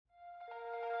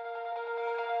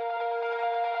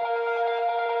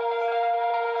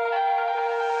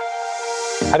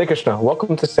Hare Krishna.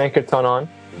 Welcome to Sankirtan On.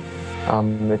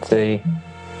 It's a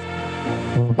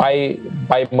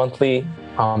bi-monthly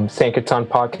Sankirtan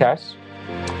podcast.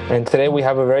 And today we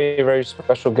have a very, very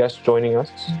special guest joining us.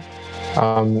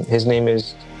 His name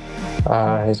is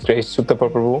His Grace Suttappa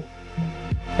Prabhu.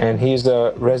 And he's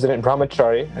a resident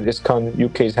brahmachari at ISKCON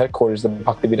UK's headquarters, the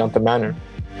Bhaktivedanta Manor.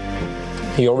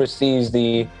 He oversees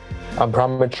the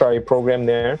brahmachari program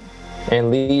there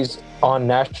and leads on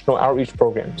national outreach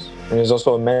programs, and is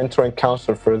also a mentor and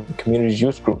counselor for the community's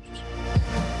youth groups.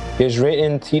 He has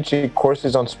written teaching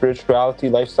courses on spirituality,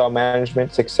 lifestyle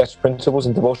management, success principles,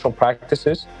 and devotional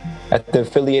practices at the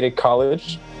affiliated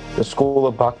college, the School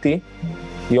of Bhakti.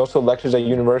 He also lectures at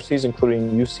universities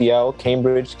including UCL,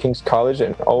 Cambridge, King's College,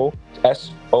 and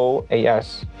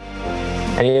OSOAS.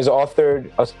 And he has authored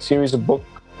a series of book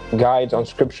guides on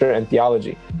scripture and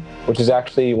theology, which is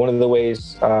actually one of the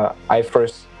ways I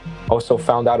first also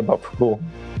found out about Prabhu,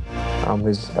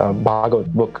 his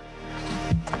Bhagavad book.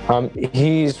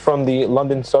 He's from the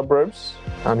London suburbs.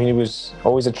 He was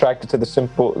always attracted to the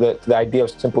idea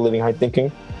of simple living, high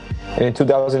thinking. And in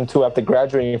 2002, after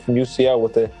graduating from UCL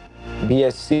with a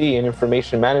BSc in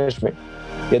information management,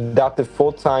 he adopted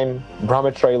full-time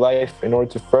brahmachari life in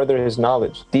order to further his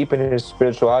knowledge, deepen his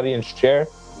spirituality, and share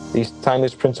these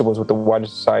timeless principles with the wider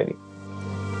society.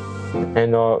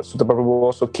 And Suttappa Prabhu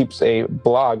also keeps a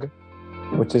blog,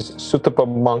 which is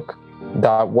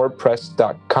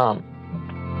suttappamonk.wordpress.com.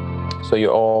 So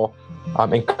you're all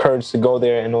encouraged to go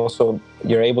there, and also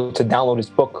you're able to download his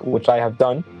book, which I have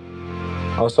done.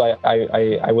 Also,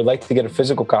 I would like to get a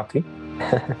physical copy,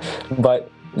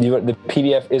 but the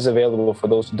PDF is available for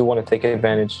those who do want to take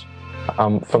advantage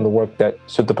from the work that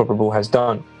Suttappa Prabhu has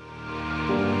done.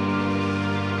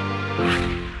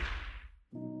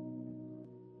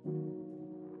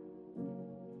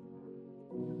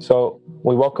 So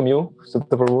we welcome you,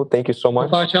 Suttappa Prabhu. Thank you so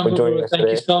much for joining us today.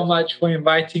 Thank you so much for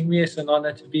inviting me. It's an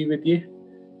honor to be with you.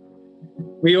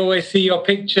 We always see your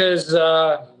pictures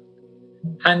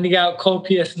handing out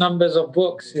copious numbers of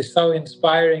books. It's so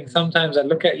inspiring. Sometimes I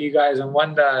look at you guys and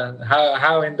wonder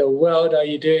how in the world are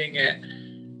you doing it?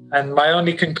 And my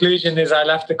only conclusion is I'll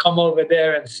have to come over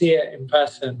there and see it in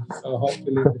person. So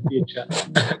hopefully in the future.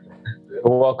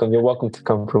 You're welcome. You're welcome to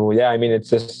come, Prabhu. Yeah, I mean, it's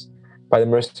just by the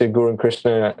mercy of Guru and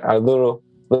Krishna, a little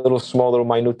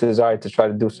minute desire to try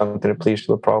to do something to please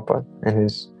Srila Prabhupada and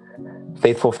his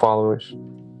faithful followers.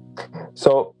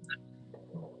 So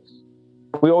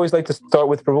we always like to start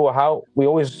with Prabhu. How we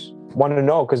always want to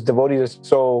know, because devotees are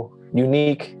so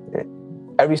unique.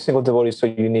 Every single devotee is so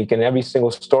unique, and every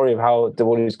single story of how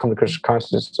devotees come to Krishna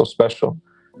consciousness is so special.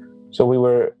 So we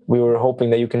were hoping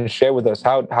that you can share with us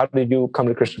how did you come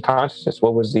to Krishna consciousness?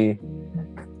 What was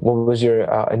your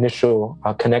initial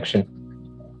connection?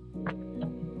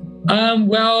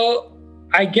 Well,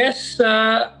 I guess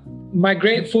my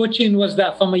great fortune was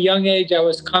that from a young age, I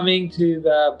was coming to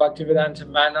the Bhaktivedanta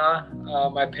Manor.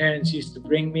 My parents used to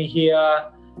bring me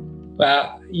here.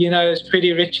 But, it was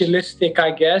pretty ritualistic,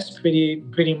 I guess,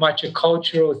 pretty much a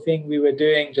cultural thing we were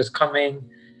doing, just coming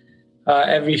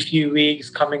every few weeks,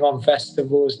 coming on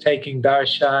festivals, taking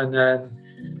darshan, and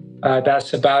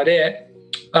that's about it.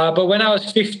 But when I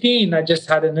was 15, I just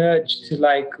had an urge to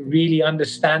really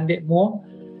understand it more.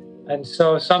 And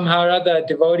so somehow or other, a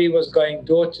devotee was going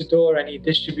door to door, and he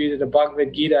distributed a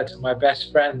Bhagavad Gita to my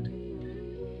best friend.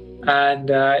 And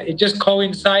it just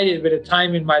coincided with a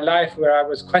time in my life where I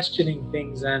was questioning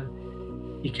things. And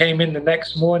he came in the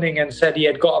next morning and said he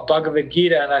had got a Bhagavad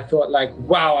Gita. And I thought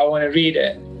wow, I want to read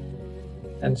it.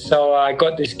 And so I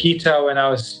got this Gita when I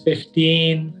was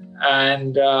 15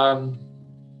 and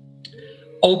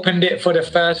opened it for the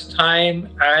first time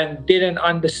and didn't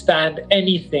understand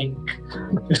anything.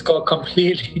 Just got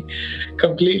completely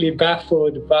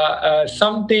baffled. But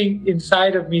something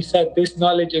inside of me said, this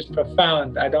knowledge is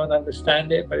profound. I don't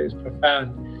understand it, but it's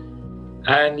profound.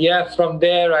 And from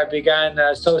there I began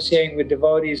associating with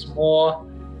devotees more.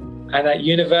 And at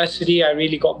university, I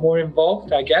really got more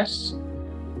involved, I guess.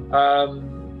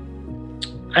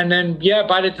 And then,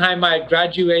 by the time I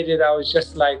graduated, I was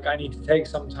just I need to take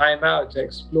some time out to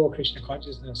explore Krishna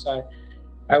consciousness.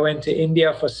 I went to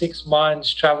India for 6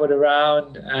 months, traveled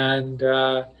around, and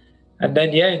then,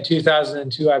 in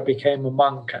 2002, I became a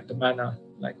monk at the manor,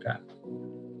 like that.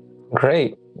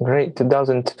 Great.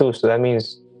 2002. So that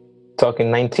means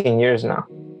talking 19 years now.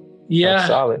 Yeah. That's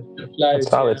solid. That's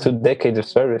solid. 2 decades of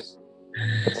service.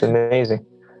 That's amazing.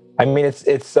 I mean,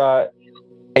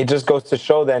 it just goes to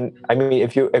show then, I mean,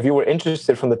 if you were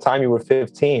interested from the time you were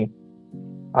 15,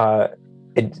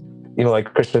 like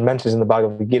Krishna mentions in the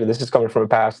Bhagavad Gita, this is coming from a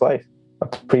past life, a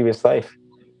previous life.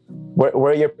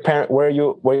 Where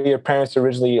your parents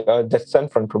originally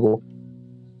descend from, Prabhu?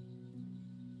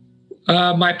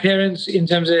 My parents, in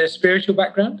terms of their spiritual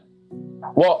background?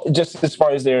 Well, just as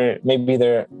far as their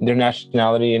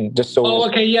nationality and just so. Oh,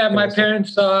 okay, yeah. My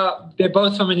parents they're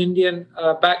both from an Indian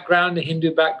background, a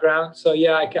Hindu background. So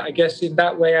yeah, I guess in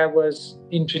that way I was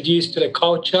introduced to the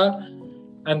culture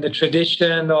and the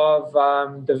tradition of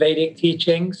the Vedic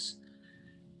teachings.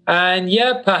 And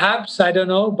yeah, perhaps, I don't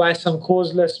know, by some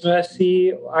causeless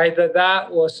mercy, either that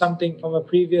or something from a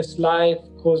previous life,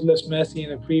 causeless mercy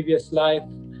in a previous life.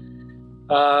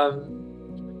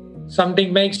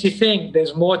 Something makes you think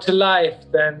there's more to life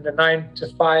than the 9 to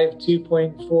 5,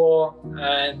 2.4,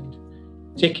 and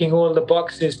ticking all the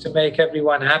boxes to make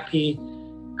everyone happy.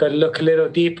 Got to look a little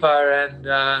deeper, and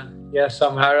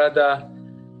somehow or other,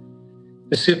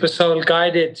 the super soul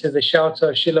guided to the shelter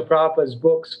of Srila Prabhupada's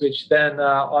books, which then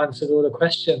answered all the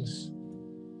questions.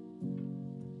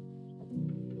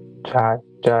 Jai.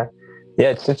 Yeah,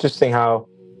 it's interesting how,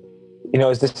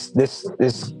 is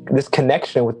this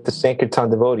connection with the Sankirtan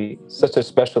devotee, such a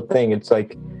special thing. It's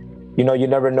like, you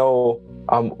never know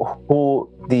who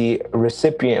the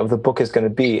recipient of the book is going to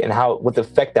be and what the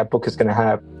effect that book is going to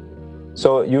have.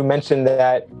 So you mentioned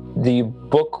that the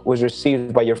book was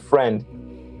received by your friend,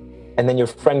 and then your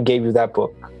friend gave you that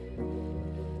book.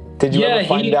 Did you ever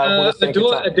find out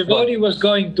who a devotee was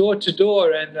going door to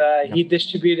door, and he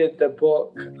distributed the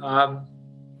book.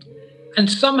 And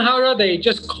somehow or other, it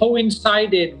just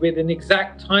coincided with an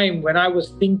exact time when I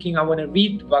was thinking I want to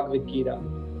read the Bhagavad Gita.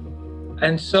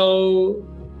 And so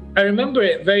I remember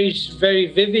it very, very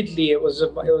vividly. It was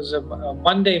a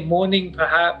Monday morning,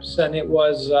 perhaps, and it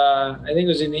was I think it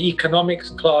was in the economics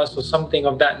class or something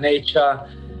of that nature.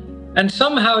 And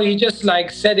somehow he just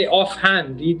said it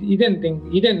offhand. He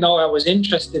didn't know I was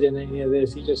interested in any of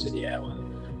this. He just said, "Yeah, well,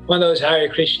 one of those Hare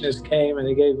Krishnas came and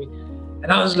they gave me."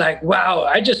 And I was like, wow,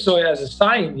 I just saw it as a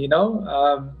sign,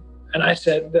 And I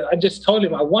said, I just told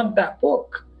him, I want that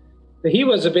book. But he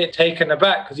was a bit taken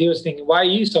aback because he was thinking, why are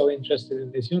you so interested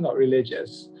in this? You're not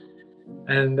religious.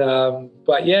 And,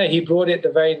 but yeah, he brought it the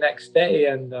very next day.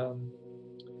 And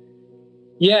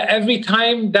every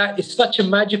time, that is such a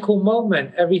magical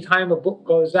moment, every time a book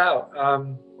goes out.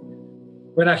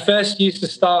 When I first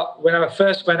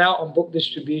went out on book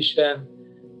distribution,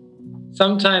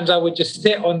 sometimes I would just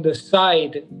sit on the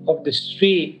side of the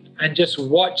street and just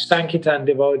watch Sankirtan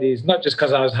devotees, not just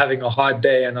because I was having a hard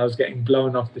day and I was getting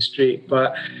blown off the street,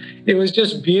 but it was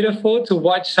just beautiful to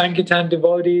watch Sankirtan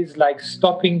devotees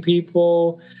stopping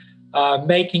people,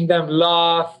 making them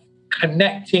laugh,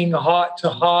 connecting heart to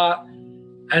heart,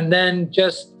 and then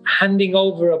just handing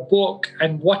over a book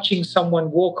and watching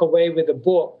someone walk away with a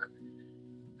book.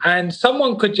 And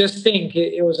someone could just think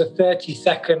it was a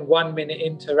 30-second, 1-minute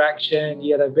interaction.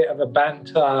 You had a bit of a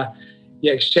banter.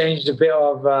 You exchanged a bit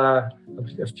of a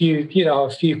few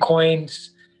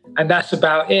coins, and that's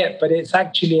about it. But it's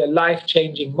actually a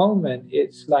life-changing moment.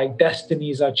 It's like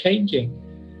destinies are changing,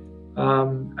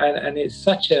 and it's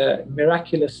such a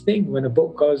miraculous thing when a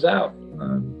book goes out.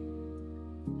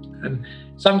 And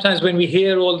sometimes when we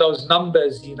hear all those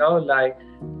numbers,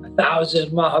 1,000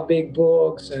 Mahabig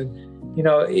books and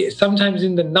sometimes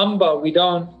in the number, we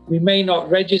may not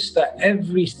register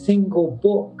every single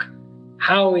book,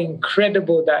 how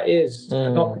incredible that is.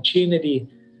 An opportunity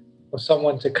for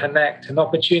someone to connect, an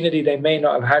opportunity they may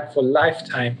not have had for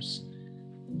lifetimes.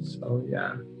 So,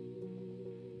 yeah.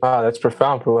 Wow, that's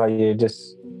profound, Prabhu. You're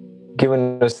just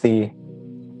giving us the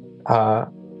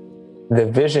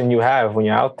vision you have when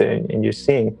you're out there and you're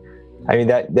seeing. I mean,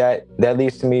 that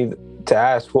leads to me to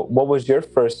ask, what was your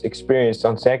first experience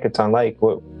on Sankirtan like?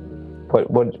 What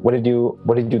did you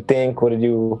think? What did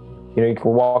you can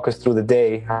walk us through the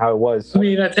day, how it was? I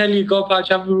mean, I tell you, Gopal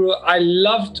Chamburu, I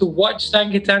love to watch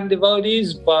Sankirtan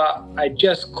devotees, but I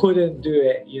just couldn't do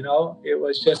it. It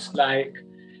was just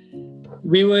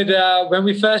we would when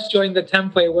we first joined the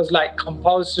temple, it was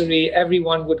compulsory.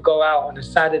 Everyone would go out on a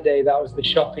Saturday. That was the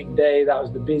shopping day. That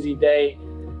was the busy day.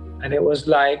 And it was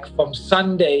from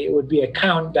Sunday, it would be a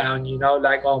countdown,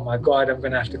 oh my God, I'm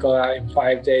going to have to go out in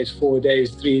 5 days, 4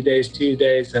 days, 3 days, 2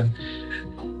 days. And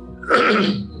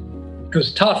it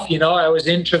was tough, I was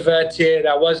introverted.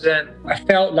 I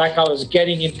felt like I was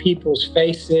getting in people's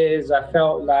faces. I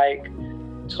felt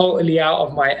totally out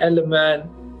of my element.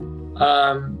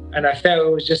 And I felt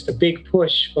it was just a big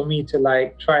push for me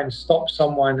to try and stop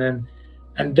someone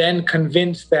and then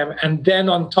convince them. And then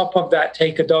on top of that,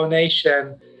 take a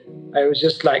donation. I was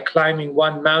just climbing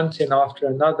one mountain after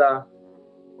another.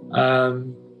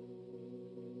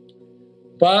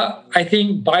 But I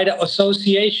think by the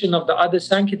association of the other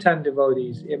Sankirtan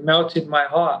devotees, it melted my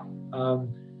heart.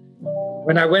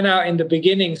 when I went out in the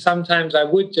beginning, sometimes I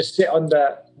would just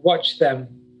watch them,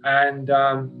 and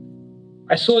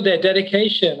I saw their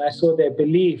dedication, I saw their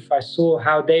belief, I saw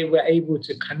how they were able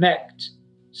to connect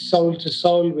soul to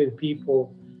soul with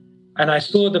people. And I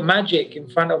saw the magic in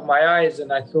front of my eyes,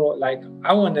 and I thought, like,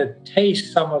 I want to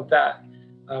taste some of that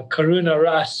Karuna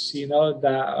Ras,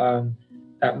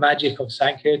 that magic of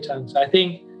Sankirtan. So I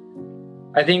think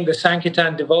the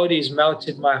Sankirtan devotees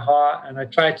melted my heart, and I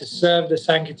tried to serve the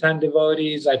Sankirtan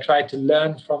devotees. I tried to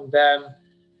learn from them,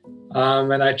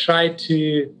 and I tried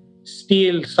to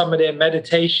steal some of their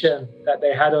meditation that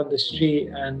they had on the street.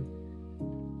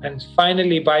 And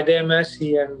finally, by their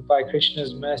mercy and by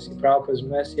Krishna's mercy, Prabhupada's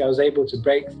mercy, I was able to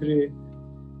break through.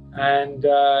 And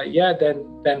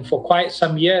then for quite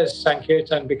some years,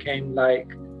 Sankirtan became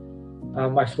like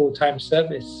my full-time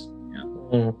service. Yeah.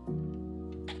 Mm.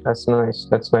 That's nice.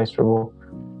 That's nice, Prabhu.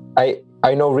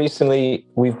 I know recently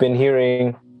we've been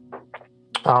hearing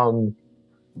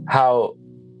how,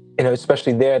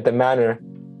 especially there at the manor,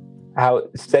 how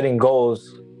setting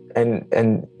goals and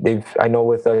I know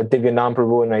with Divyanand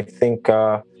Prabhu and I think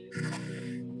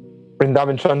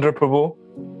Vrindavan Chandra Prabhu.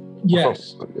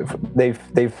 Yes.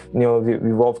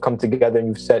 We've all come together and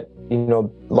you've set,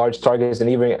 large targets, and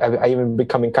even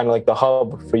becoming kind of like the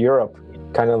hub for Europe,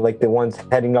 kind of like the ones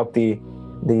heading up the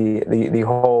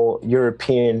whole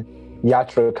European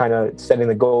yatra, kind of setting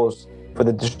the goals for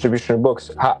the distribution of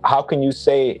books. How can you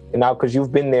say now, because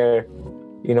you've been there,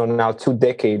 now 2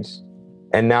 decades,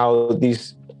 and now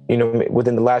these,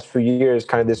 within the last few years,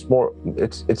 kind of this more,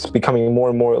 it's becoming more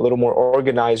and more, a little more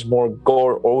organized, more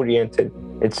goal oriented,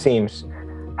 it seems.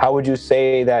 How would you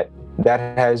say that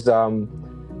has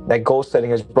that goal setting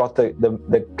has brought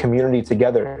the community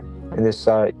together in this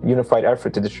unified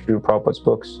effort to distribute Prabhupada's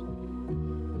books?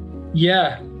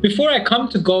 Yeah. Before I come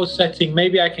to goal setting,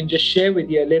 maybe I can just share with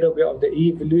you a little bit of the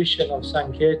evolution of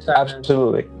Sankirtan.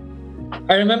 Absolutely.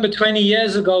 I remember 20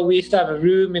 years ago, we used to have a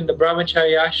room in the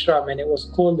Brahmacharya ashram, and it was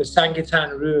called the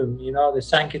Sankirtan room, the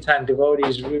Sankirtan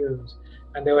devotees' rooms.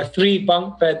 And there were 3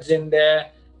 bunk beds in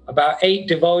there, about 8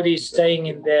 devotees staying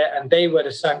in there, and they were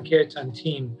the Sankirtan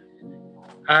team.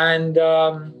 And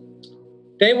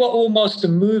they were almost a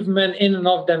movement in and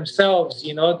of themselves.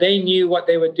 They knew what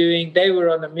they were doing. They were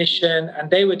on a mission,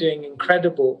 and they were doing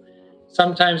incredible.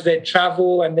 Sometimes they'd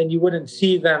travel, and then you wouldn't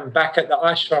see them back at the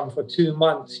ashram for 2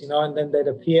 months, and then they'd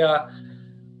appear.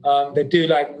 They'd do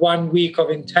like 1 week of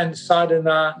intense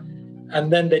sadhana, and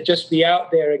then they'd just be out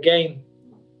there again.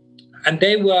 And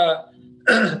they were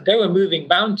moving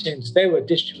mountains. They were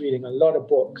distributing a lot of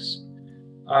books.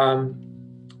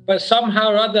 But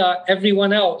somehow or other,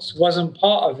 everyone else wasn't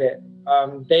part of it.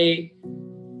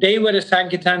 They were the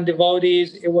Sankirtan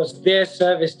devotees. It was their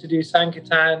service to do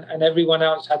Sankirtan, and everyone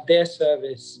else had their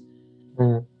service.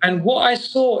 Mm. And what I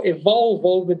saw evolve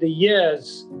over the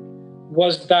years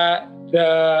was that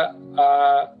the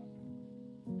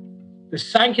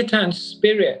Sankirtan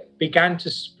spirit began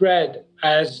to spread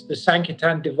as the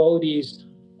Sankirtan devotees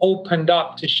opened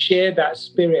up to share that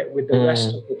spirit with the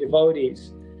rest of the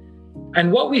devotees.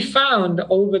 And what we found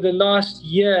over the last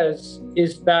years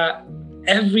is that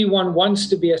everyone wants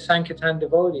to be a Sankirtan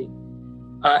devotee.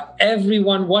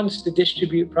 Everyone wants to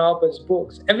distribute Prabhupada's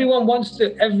books.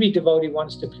 Every devotee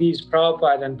wants to please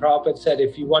Prabhupada. And Prabhupada said,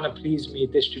 if you want to please me,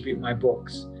 distribute my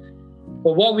books.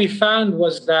 But what we found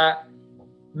was that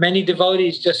many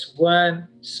devotees just weren't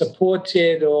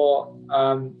supported or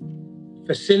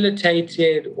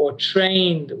facilitated or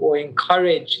trained or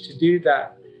encouraged to do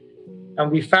that. And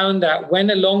we found that when,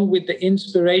 along with the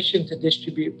inspiration to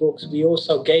distribute books, we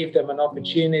also gave them an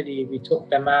opportunity. We took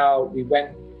them out. We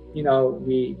went,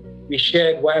 we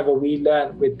shared whatever we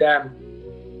learned with them.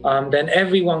 Then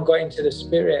everyone got into the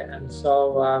spirit. And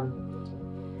so,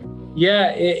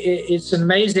 it's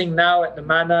amazing now at the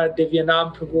manor.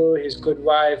 Divyanand Prabhu, his good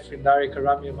wife, Vrindarika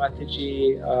Ramya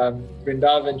Mataji,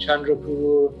 Vrindavan Chandra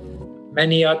Prabhu,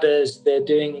 many others, they're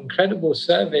doing incredible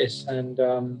service. And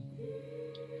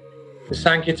the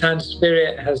Sankirtan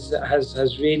spirit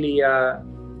has really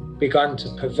begun to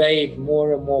pervade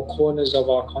more and more corners of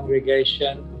our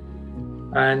congregation.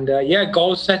 And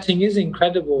goal setting is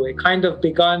incredible. It kind of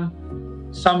begun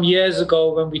some years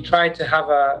ago when we tried to have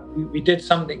we did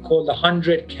something called the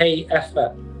 100K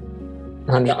effort.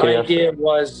 The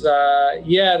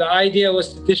idea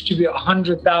was to distribute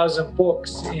 100,000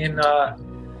 books in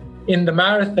the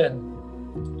marathon.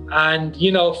 And,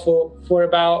 for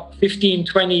about 15,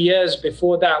 20 years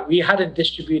before that, we hadn't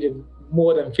distributed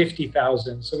more than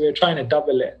 50,000. So we were trying to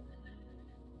double it.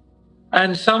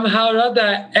 And somehow or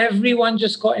other, everyone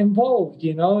just got involved,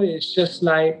 It's just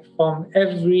like from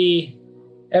every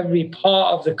every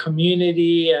part of the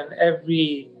community and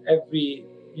every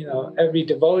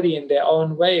devotee in their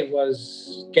own way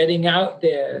was getting out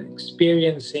there,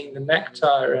 experiencing the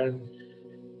nectar.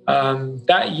 And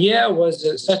that year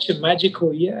was such a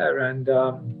magical year. And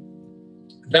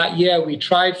that year we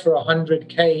tried for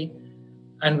 100K,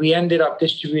 and we ended up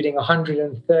distributing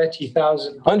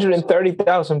 130,000 books.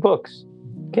 130,000 books.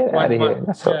 Get out of here.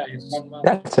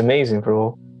 That's amazing,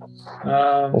 bro.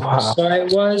 Wow. So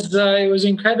it was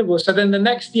incredible. So then the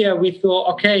next year we thought,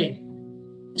 okay,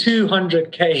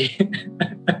 200K.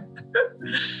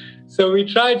 So we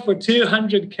tried for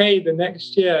 200K the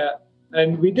next year,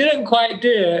 and we didn't quite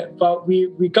do it, but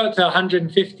we got to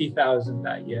 150,000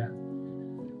 that year.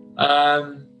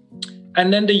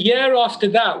 And then the year after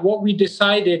that, what we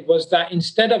decided was that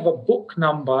instead of a book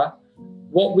number,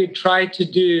 what we tried to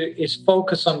do is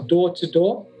focus on door to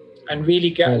door and really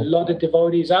get a lot of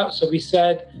devotees out. So we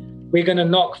said, we're going to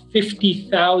knock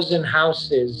 50,000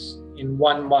 houses in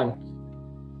 1 month.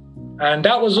 And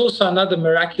that was also another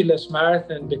miraculous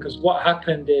marathon, because what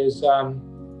happened is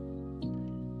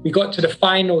we got to the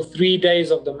final 3 days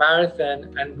of the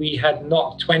marathon and we had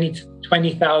knocked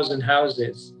 20,000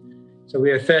 houses. So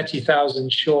we were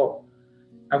 30,000 short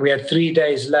and we had 3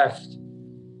 days left.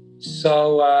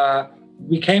 So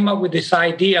we came up with this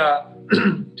idea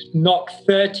to knock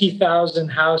 30,000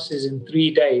 houses in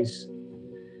 3 days.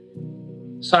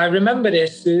 So I remember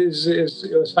this, it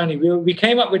was funny. We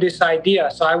came up with this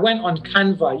idea. So I went on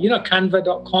Canva,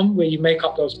 canva.com, where you make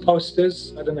up those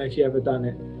posters. I don't know if you've ever done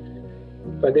it.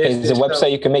 But there's a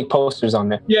website you can make posters on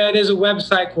there. Yeah, there's a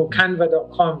website called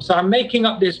canva.com. So I'm making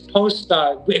up this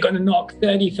poster. We're going to knock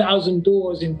 30,000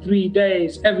 doors in 3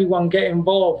 days. Everyone get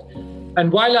involved.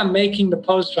 And while I'm making the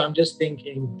poster, I'm just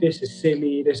thinking, this is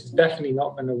silly. This is definitely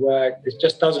not going to work. This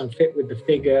just doesn't fit with the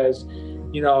figures.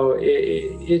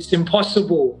 It's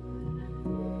impossible.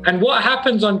 And what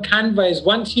happens on Canva is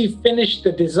once you finish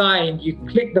the design, you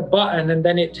click the button and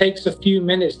then it takes a few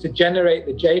minutes to generate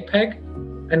the JPEG.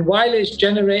 And while it's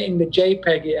generating the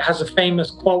JPEG, it has a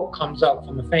famous quote comes up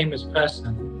from a famous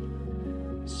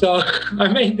person. So I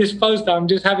made this poster. I'm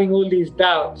just having all these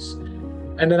doubts.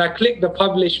 And then I click the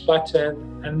publish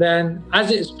button. And then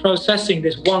as it's processing,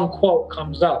 this one quote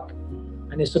comes up.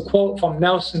 And it's a quote from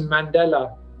Nelson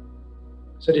Mandela.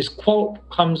 So this quote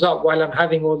comes up while I'm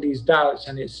having all these doubts.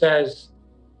 And it says,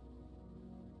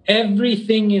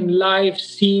 "Everything in life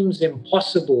seems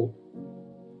impossible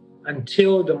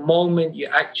until the moment you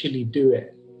actually do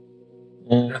it."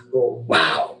 And I thought,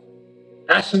 wow,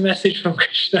 that's a message from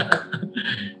Krishna.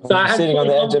 So I'm sitting on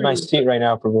the edge of my seat right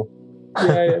now, Prabhu.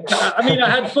 Yeah, I mean, I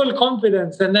had full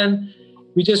confidence. And then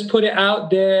we just put it out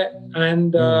there.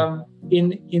 And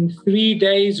in 3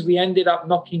 days, we ended up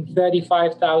knocking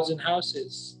 35,000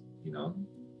 houses,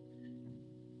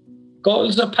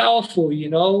 Goals are powerful,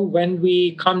 when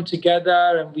we come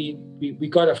together and we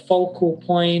got a focal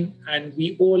point and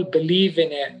we all believe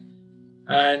in it.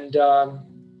 And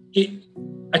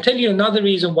I tell you another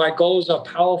reason why goals are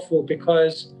powerful,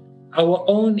 because our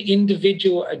own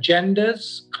individual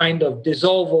agendas kind of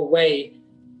dissolve away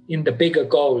in the bigger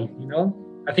goal,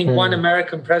 I think one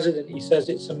American president, he says,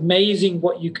 it's amazing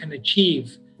what you can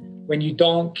achieve when you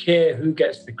don't care who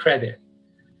gets the credit.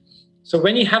 So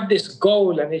when you have this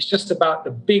goal and it's just about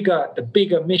the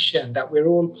bigger mission that we're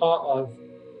all part of,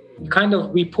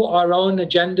 we put our own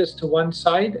agendas to one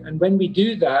side. And when we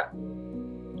do that,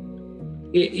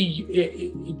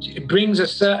 it brings a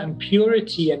certain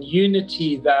purity and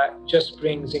unity that just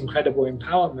brings incredible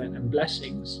empowerment and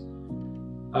blessings.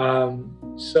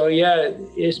 So yeah,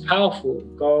 it's powerful,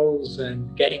 goals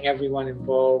and getting everyone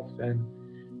involved. And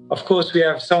of course, we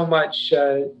have so much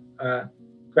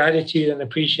gratitude and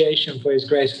appreciation for His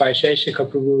Grace Vaisheshika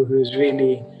Prabhu, who's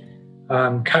really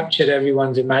captured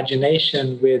everyone's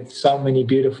imagination with so many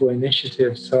beautiful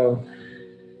initiatives. So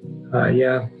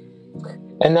yeah.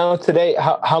 And now today,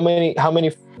 how many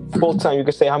full-time, you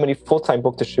could say, how many full-time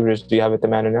book distributors do you have at the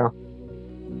Manor now?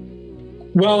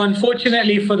 Well,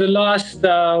 unfortunately, for the last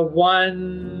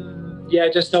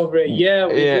just over a year,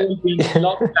 we've all been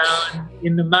locked down.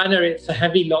 In the Manor, it's a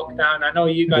heavy lockdown. I know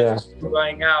you guys are still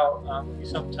going out. We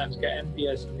sometimes get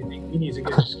envious and we think we need to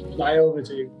just fly over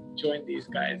to join these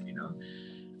guys,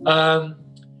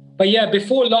 But yeah,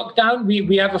 before lockdown,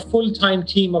 we have a full-time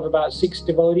team of about 6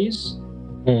 devotees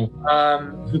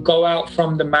who go out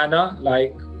from the Manor,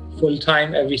 like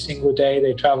full-time every single day.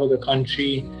 They travel the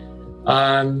country.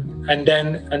 And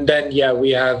then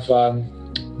we have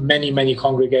many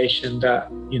congregations that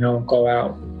go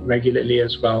out regularly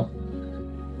as well.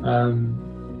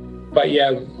 But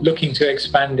yeah, looking to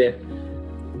expand it.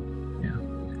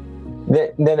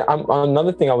 Then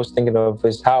another thing I was thinking of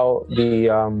is how the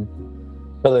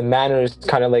manor is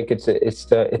kind of like it's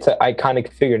an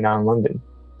iconic figure now in London.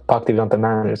 Bhaktivedanta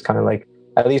Manor is kind of like,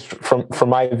 at least from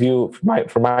my view,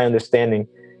 from my understanding,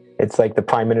 it's like the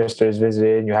Prime Minister is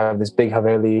visited. You have this big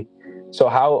Haveli. So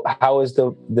how is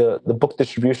the book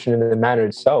distribution in the manor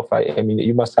itself? I mean,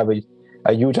 you must have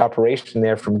a huge operation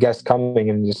there from guests coming,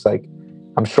 and just like,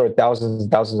 I'm sure thousands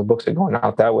and thousands of books are going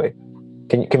out that way.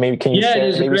 Can you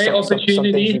share maybe some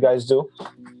things you guys do?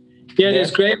 Yeah,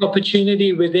 there's great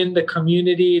opportunity within the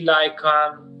community. Like,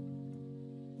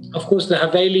 of course, the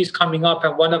Haveli is coming up,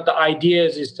 and one of the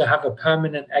ideas is to have a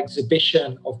permanent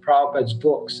exhibition of Prabhupada's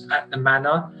books at the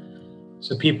manor,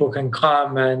 so people can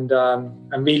come and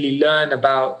really learn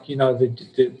about, you know,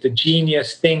 the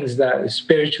genius things, that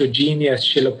spiritual genius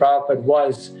Srila Prabhupada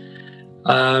was.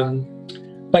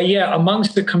 But yeah,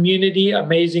 amongst the community,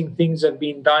 amazing things have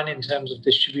been done in terms of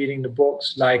distributing the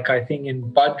books. Like, I think in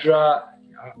Bhadra,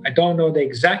 I don't know the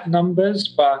exact numbers,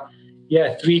 but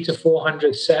yeah, 300 to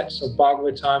 400 sets of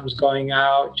Bhagavatams going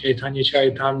out, Chaitanya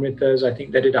Charitamritas. I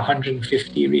think they did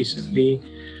 150 recently.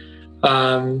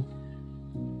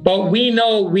 But we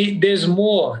know there's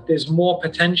more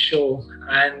potential.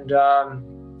 And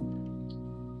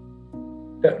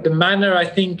the manor, I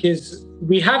think,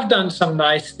 we have done some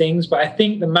nice things, but I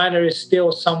think the manor is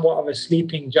still somewhat of a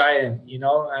sleeping giant, you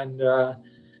know, and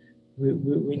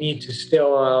we need to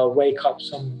still wake up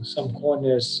some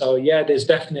corners. So yeah, there's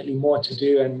definitely more to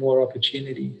do and more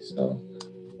opportunity. So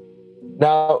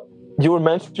now, you were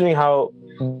mentioning how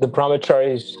the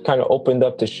brahmacharis kind of opened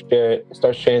up to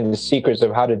start sharing the secrets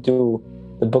of how to do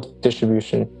the book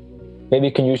distribution. Maybe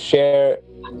can you share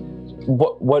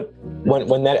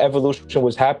when that evolution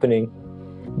was happening,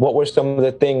 what were some of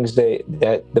the things that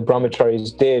the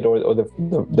brahmacharis did, or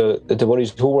the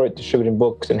devotees who were distributing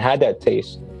books and had that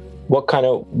taste? What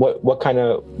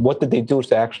did they do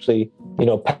to actually, you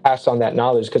know, pass on that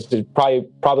knowledge? Because there's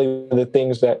probably the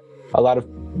things that a lot of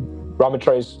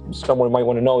brahmacharis somewhere might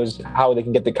want to know is how they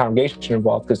can get the congregation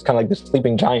involved, because it's kind of like the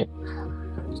sleeping giant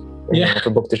for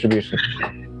book distribution.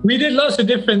 We did lots of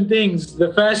different things.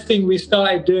 The first thing we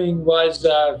started doing was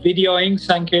videoing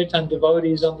Sankirtan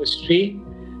devotees on the street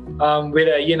with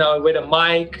a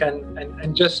mic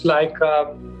and just like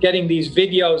getting these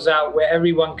videos out where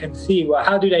everyone can see, well,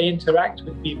 how do they interact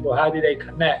with people? How do they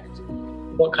connect?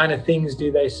 What kind of things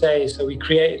do they say? So we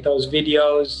created those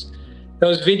videos.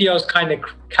 Those videos kind of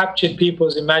captured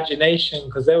people's imagination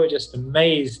because they were just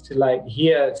amazed to like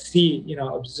hear, see, you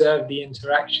know, observe the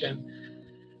interaction.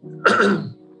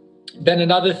 Then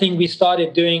another thing we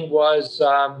started doing was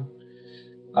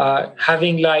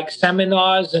having like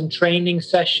seminars and training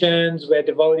sessions where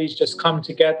devotees just come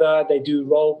together, they do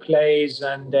role plays,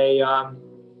 and they,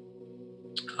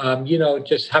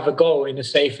 just have a go in a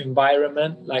safe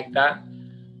environment like that.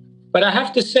 But I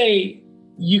have to say,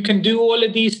 you can do all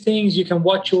of these things. You can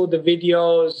watch all the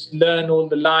videos, learn all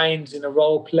the lines in a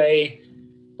role play.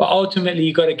 But ultimately,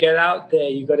 you got to get out there.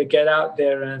 You got to get out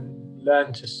there and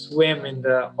learn to swim in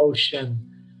the ocean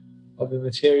of the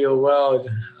material world.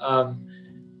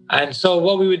 And so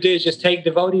what we would do is just take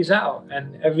devotees out,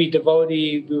 and every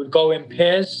devotee, we would go in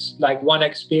pairs, like one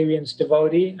experienced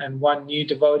devotee and one new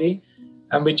devotee,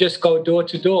 and we'd just go door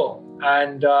to door.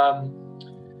 And,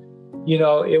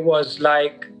 it was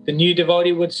like the new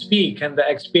devotee would speak and the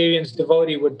experienced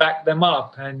devotee would back them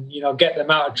up and, get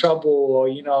them out of trouble, or,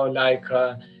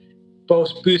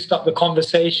 both boost up the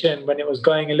conversation when it was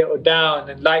going a little down.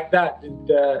 And like that,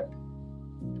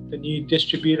 the new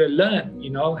distributor learned,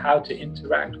 how to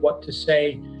interact, what to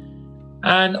say.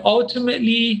 And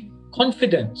ultimately,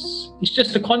 confidence. It's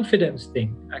just a confidence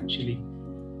thing, actually.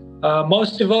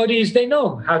 Most devotees, they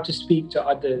know how to speak to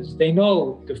others. They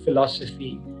know the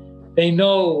philosophy. They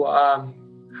know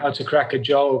how to crack a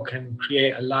joke and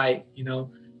create a light,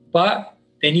 but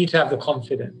they need to have the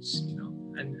confidence,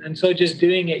 And so just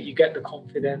doing it, you get the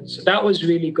confidence. So that was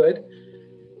really good.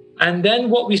 And then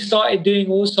what we started doing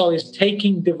also is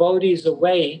taking devotees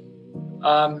away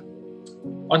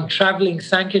on traveling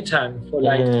Sankirtan for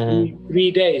like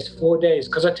 3 days, 4 days.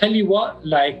 Because I tell you what,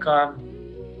 like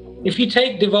if you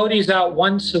take devotees out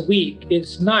once a week,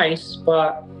 it's nice,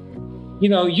 but you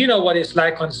know what it's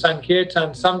like on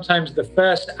Sankirtan. Sometimes the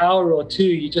first hour or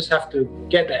two, you just have to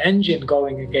get the engine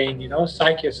going again,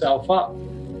 psych yourself up.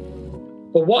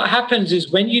 But what happens is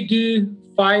when you do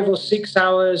 5 or 6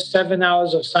 hours, 7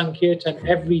 hours of Sankirtan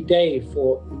every day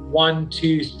for 1,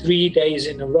 2, 3 days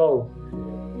in a row,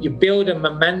 you build a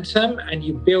momentum and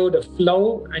you build a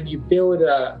flow and you build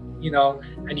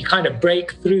and you kind of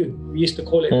break through. We used to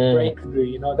call it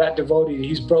breakthrough, that devotee,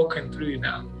 he's broken through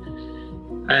now.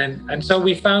 And so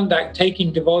we found that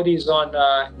taking devotees on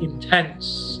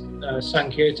intense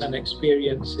Sankirtan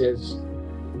experiences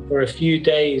for a few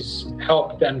days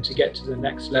helped them to get to the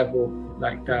next level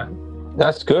like that.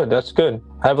 That's good. That's good.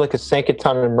 Have like a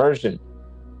Sankirtan immersion.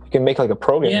 You can make like a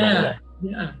program out of that.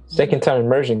 Yeah. Sankirtan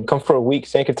immersion. Come for a week,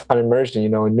 Sankirtan immersion,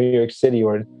 in New York City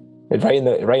or right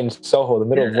in Soho, the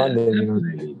middle of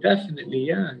London. Definitely.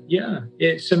 Yeah.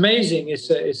 It's amazing.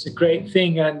 It's a great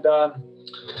thing. And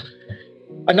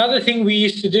another thing we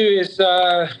used to do is,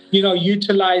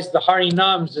 utilize the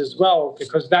Harinams as well,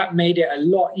 because that made it a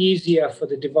lot easier for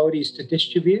the devotees to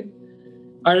distribute.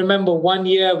 I remember one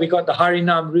year we got the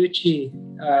Harinam Ruchi.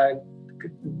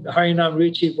 The Harinam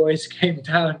Ruchi boys came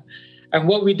down. And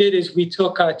what we did is we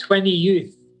took 20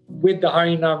 youth with the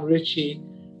Harinam Ruchi,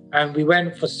 and we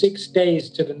went for 6 days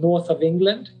to the north of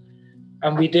England.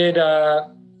 And we did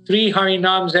 3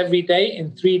 Harinams every day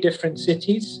in 3 different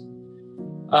cities.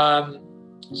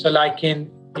 So like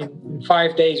in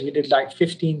 5 days, we did like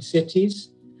 15 cities.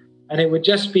 And it would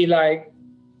just be like,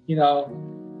 the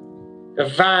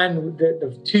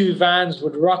 2 vans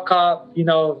would rock up,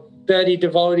 30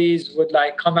 devotees would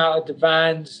like come out of the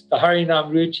vans. The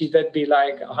Harinam Ruchi, that'd be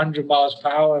like 100 miles per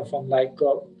hour from like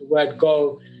the word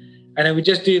go. And then we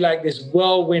just do like this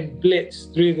whirlwind blitz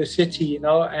through the city,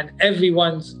 and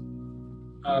everyone's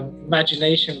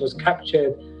imagination was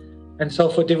captured. And so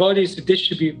for devotees to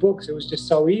distribute books, it was just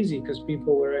so easy because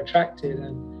people were attracted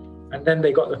and then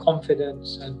they got the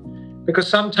confidence. And because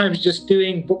sometimes just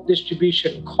doing book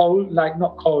distribution cold, like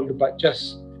not cold, but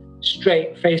just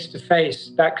straight face to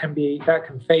face, that can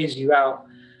phase you out.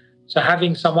 So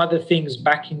having some other things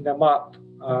backing them up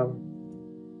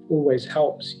always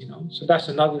helps, So that's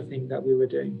another thing that we were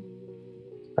doing.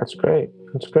 That's great.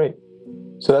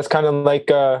 So that's kind of like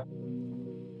the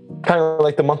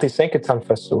monthly Sankirtan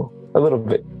festival, a little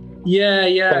bit. Yeah.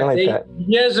 Like that.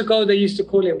 Years ago, they used to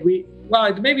call it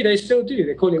maybe they still do.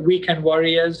 They call it Weekend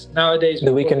Warriors. Nowadays,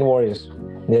 the Weekend Warriors.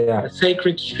 Yeah. A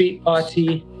sacred street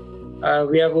party.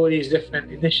 We have all these different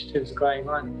initiatives going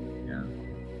on. Yeah.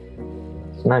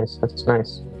 That's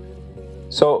nice.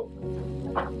 So,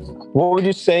 what would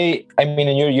you say? I mean,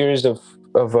 in your years of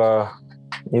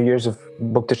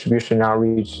book distribution and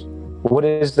outreach, what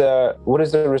is the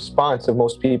response of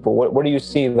most people? What do you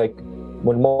see like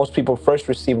when most people first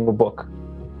receive a book?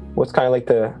 What's kind of like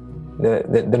the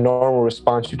normal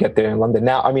response you get there in London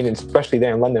now? I mean, especially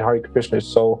there in London, Hare Krishna is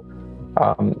so.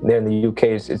 There in the UK,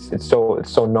 it's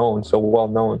so known, so well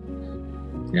known.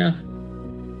 Yeah,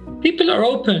 people are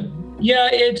open. Yeah,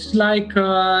 it's like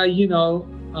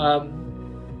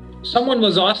someone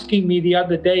was asking me the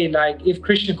other day, like, if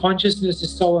Krishna consciousness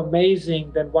is so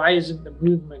amazing, then why isn't the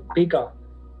movement bigger?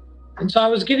 And so I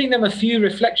was giving them a few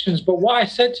reflections, but what I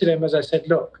said to them is, I said,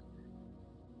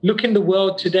 look in the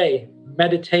world today,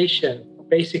 meditation,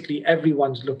 basically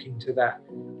everyone's looking to that.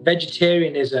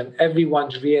 Vegetarianism,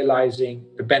 everyone's realizing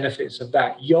the benefits of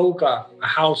that. Yoga, a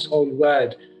household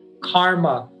word.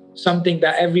 Karma, something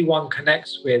that everyone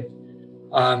connects with.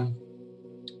 And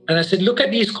I said, look at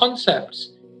these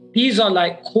concepts. These are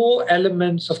like core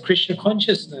elements of Krishna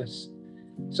consciousness.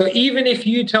 So even if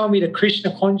you tell me the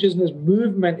Krishna consciousness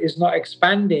movement is not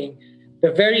expanding,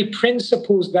 the very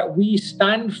principles that we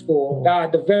stand for, that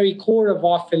are the very core of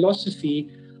our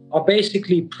philosophy, are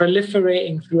basically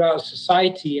proliferating throughout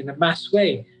society in a mass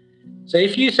way. So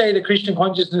if you say the Krishna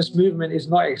consciousness movement is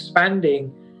not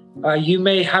expanding, you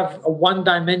may have a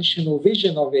one-dimensional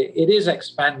vision of it. It is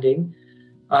expanding,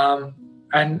 and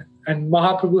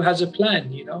Mahaprabhu has a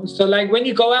plan, So like when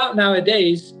you go out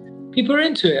nowadays, people are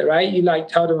into it, right? You like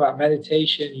tell them about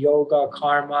meditation, yoga,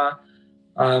 karma,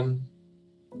 and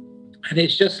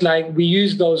it's just like we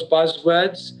use those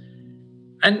buzzwords.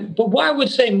 But what I would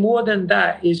say more than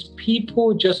that is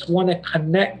people just want to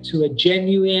connect to a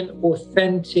genuine,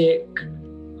 authentic,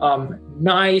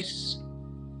 nice,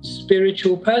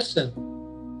 spiritual person.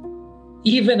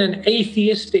 Even an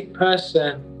atheistic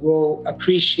person will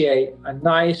appreciate a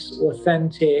nice,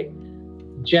 authentic,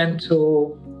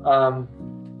 gentle,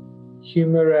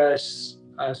 humorous,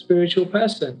 spiritual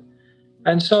person.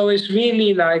 And so it's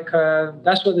really like,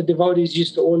 that's what the devotees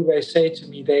used to always say to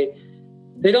me.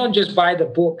 They don't just buy the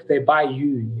book, they buy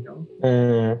you,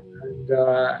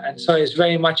 And so it's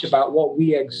very much about what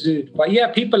we exude. But yeah,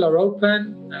 people are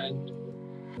open and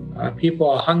people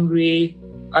are hungry.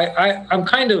 I'm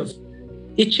kind of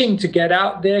itching to get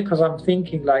out there because I'm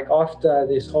thinking like after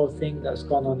this whole thing that's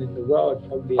gone on in the world,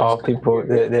 probably people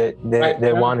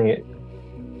they're wanting it.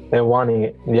 They're wanting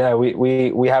it. Yeah,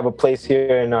 we have a place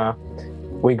here and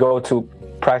we go to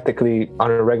practically on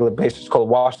a regular basis called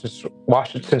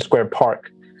Washington Square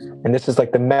Park. and this is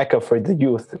like the mecca for the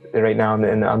youth right now.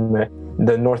 And on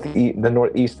the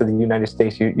northeast of the United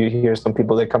States, you hear some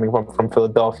people that are coming from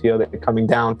Philadelphia, that are coming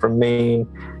down from Maine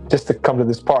just to come to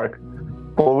this park.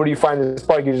 But where do you find this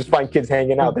park? You just find kids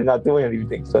hanging out. They're not doing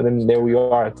anything. So then there we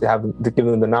are to give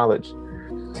them the knowledge.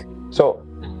 So,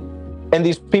 and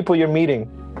these people you're meeting,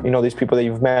 these people that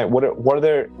you've met, what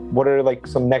are like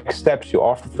some next steps you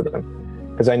offer for them?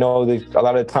 Because I know that a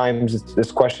lot of times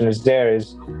this question is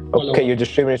okay, you're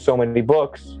distributing so many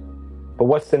books, but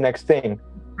what's the next thing?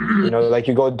 Like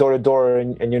you go door to door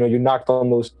and you knocked on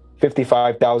those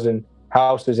 55,000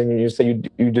 houses and you say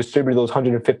you distribute those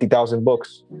 150,000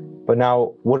 books, but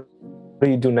now what do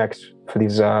you do next for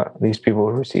these people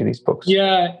who receive these books?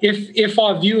 Yeah, if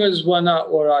our viewers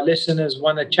or our listeners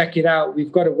wanna check it out,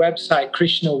 we've got a website,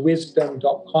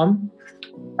 KrishnaWisdom.com,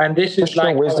 and this is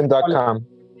KrishnaWisdom.com.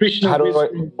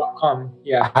 KrishnaWisdom.com.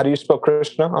 Yeah. How do you spell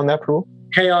Krishna on that, Prabhu?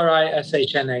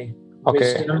 Krishna. Okay.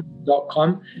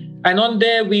 Wisdom.com. And on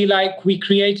there we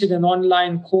created an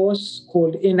online course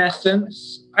called In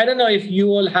Essence. I don't know if you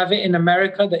all have it in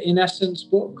America, the In Essence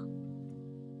book.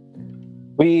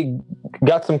 We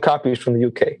got some copies from the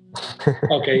UK.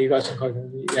 Okay, you got some copies.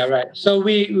 Yeah, right. So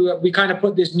we kind of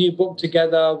put this new book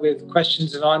together with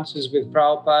questions and answers with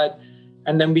Prabhupada,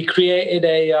 and then we created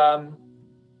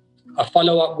a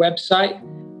follow-up website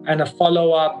and a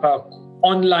follow-up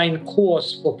online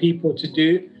course for people to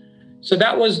do. So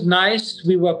that was nice.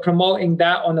 We were promoting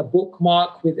that on a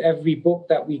bookmark with every book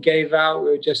that we gave out. We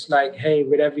were just like, hey,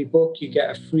 with every book, you get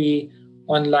a free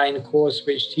online course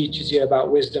which teaches you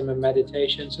about wisdom and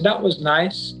meditation. So that was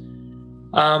nice.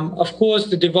 Of course,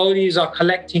 the devotees are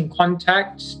collecting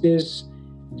contacts. There's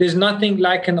nothing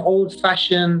like an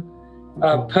old-fashioned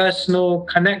personal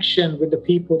connection with the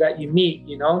people that you meet,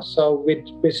 So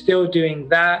we're still doing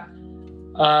that.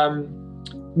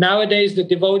 Nowadays, the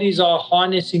devotees are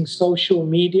harnessing social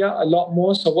media a lot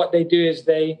more. So what they do is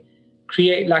they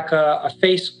create like a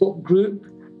Facebook group,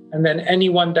 and then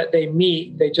anyone that they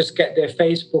meet, they just get their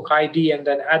Facebook ID and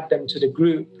then add them to the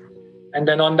group. And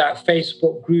then on that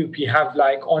Facebook group, you have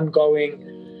like ongoing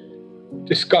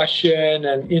discussion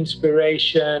and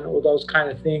inspiration, all those kind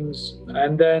of things.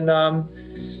 And then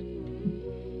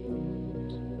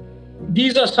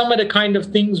these are some of the kind of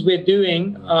things we're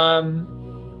doing.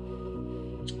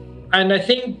 And I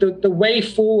think the way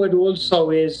forward also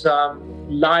is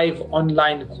live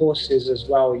online courses as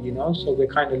well, So we're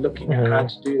kind of looking at how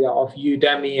to do that off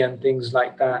Udemy and things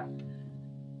like that.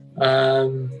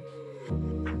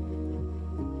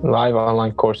 Live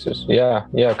online courses. Yeah.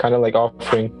 Kind of like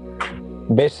offering,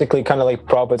 basically kind of like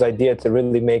Prabhupada's idea to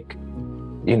really make,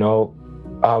 kind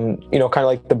of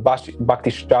like the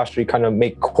Bhakti Shastri kind of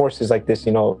make courses like this,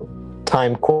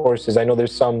 time courses. I know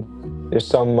there's some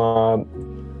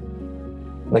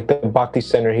like the Bhakti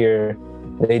Center here,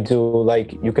 they do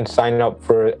like, you can sign up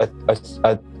for a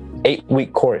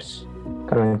 8-week course,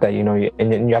 kind of like that,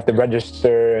 and you have to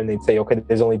register, and they'd say, okay,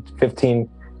 there's only 15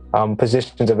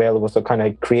 positions available. So it kind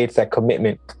of creates that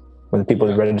commitment when the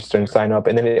people register and sign up.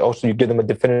 And then you give them a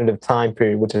definitive time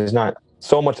period, which is not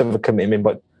so much of a commitment,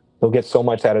 but they'll get so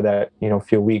much out of that,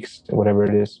 few weeks, whatever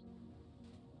it is.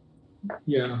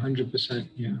 Yeah, 100%.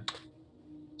 Yeah.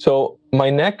 So my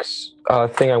next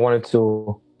thing I wanted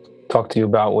to talk to you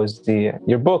about was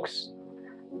your books.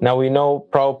 Now we know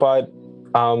Prabhupada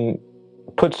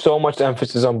put so much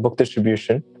emphasis on book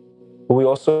distribution, but we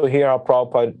also hear how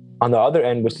Prabhupada on the other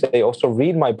end would say, also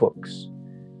read my books.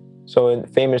 So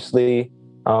famously,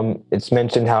 it's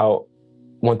mentioned how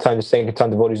one time the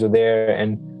Sankirtan devotees were there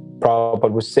and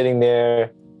Prabhupada was sitting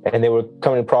there, and they were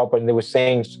coming to Prabhupada and they were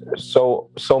saying so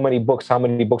many books, how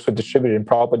many books were distributed. And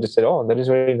Prabhupada just said, oh, that is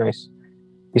very nice.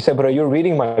 He said, but are you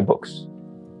reading my books?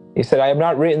 He said, I have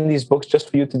not written these books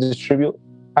just for you to distribute.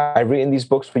 I've written these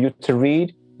books for you to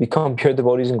read, become pure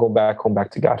devotees, and go back home, back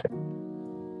to Godhead.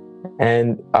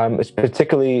 And it's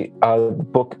particularly the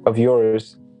book of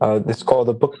yours. It's called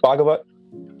the Book Bhagavat.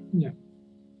 Yeah.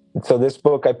 And so this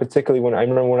book, I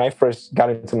remember when I first got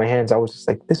it into my hands, I was just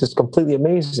like, this is completely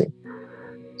amazing.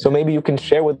 So maybe you can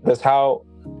share with us how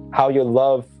your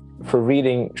love for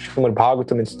reading Srimad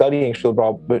Bhagavatam and studying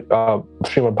Srimad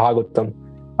Bhagavatam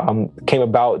came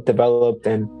about, developed,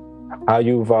 and how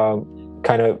you've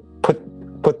kind of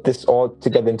put this all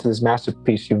together into this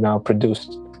masterpiece you've now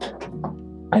produced.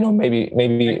 I know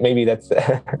maybe that's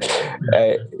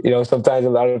sometimes a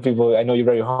lot of people, I know you're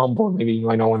very humble, maybe you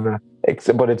might not want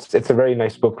to, but it's a very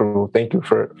nice book, Prabhu. Thank you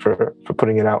for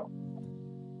putting it out.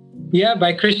 Yeah,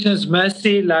 by Krishna's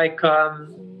mercy, I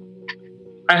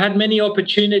had many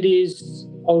opportunities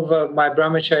over my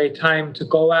brahmachari time to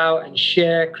go out and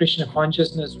share Krishna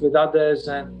consciousness with others.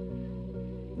 And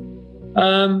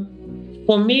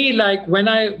For me, like when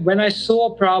I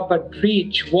saw Prabhupada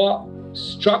preach, what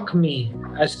struck me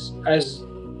as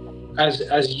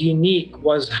unique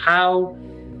was how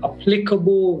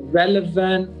applicable,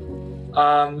 relevant,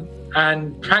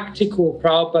 and practical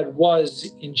Prabhupada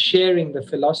was in sharing the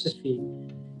philosophy.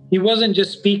 He wasn't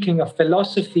just speaking of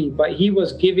philosophy, but he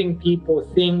was giving people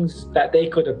things that they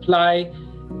could apply,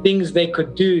 things they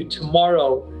could do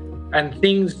tomorrow, and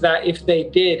things that if they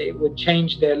did, it would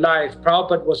change their life.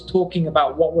 Prabhupada was talking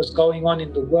about what was going on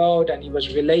in the world, and he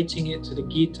was relating it to the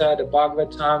Gita, the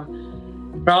Bhagavatam.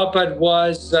 Prabhupada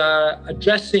was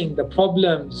addressing the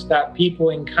problems that people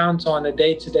encounter on a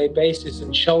day-to-day basis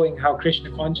and showing how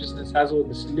Krishna consciousness has all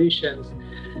the solutions.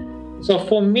 So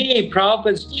for me,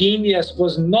 Prabhupada's genius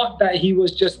was not that he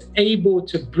was just able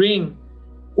to bring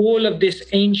all of this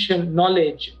ancient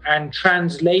knowledge and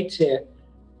translate it,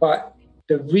 but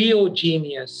the real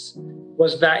genius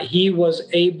was that he was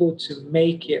able to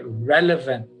make it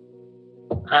relevant.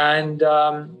 And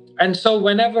so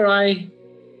whenever I,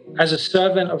 as a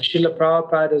servant of Srila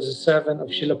Prabhupada, as a servant of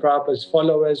Srila Prabhupada's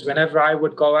followers, whenever I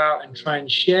would go out and try and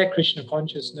share Krishna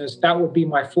consciousness, that would be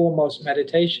my foremost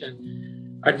meditation.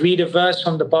 I'd read a verse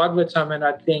from the Bhagavatam and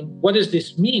I'd think, what does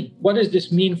this mean? What does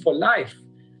this mean for life?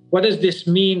 What does this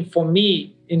mean for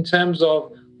me in terms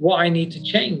of what I need to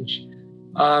change?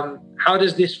 How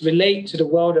does this relate to the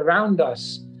world around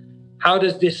us? How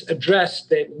does this address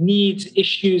the needs,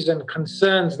 issues, and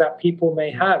concerns that people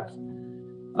may have?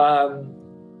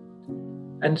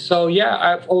 And so,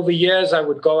 over years, I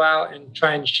would go out and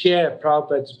try and share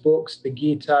Prabhupada's books, the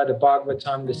Gita, the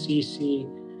Bhagavatam, the CC,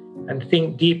 and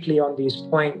think deeply on these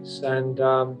points. And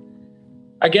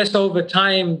I guess over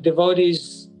time,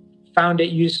 devotees found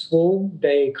it useful.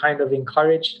 They kind of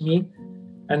encouraged me.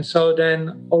 And so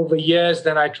then over years,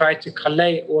 then I tried to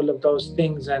collate all of those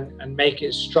things and make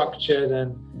it structured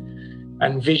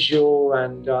and visual.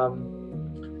 And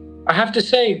I have to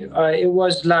say, it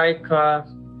was like,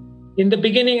 in the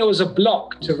beginning, it was a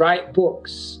block to write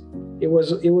books. It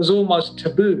was almost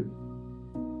taboo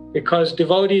because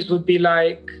devotees would be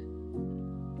like,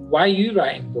 why are you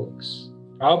writing books?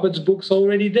 Prabhupada's book's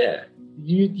already there.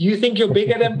 You think you're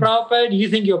bigger than Prabhupada? You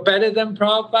think you're better than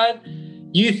Prabhupada?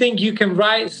 You think you can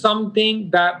write something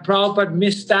that Prabhupada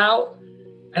missed out?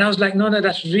 And I was like, no,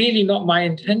 that's really not my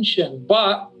intention.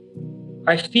 But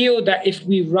I feel that if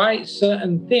we write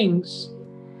certain things,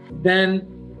 then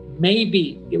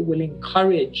maybe it will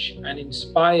encourage and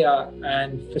inspire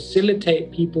and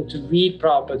facilitate people to read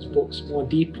Prabhupada's books more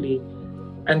deeply.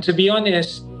 And to be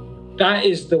honest, that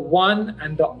is the one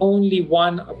and the only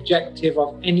one objective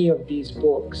of any of these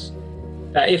books.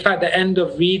 That if at the end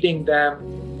of reading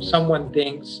them, someone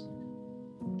thinks,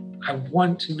 I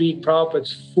want to read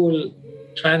Prabhupada's full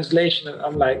translation, and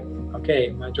I'm like,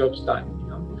 okay, my job's done, you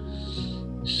know?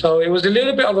 So it was a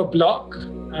little bit of a block.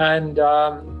 And,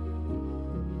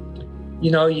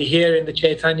 you hear in the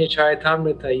Chaitanya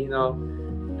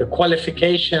Charitamrita, the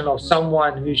qualification of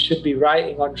someone who should be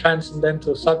writing on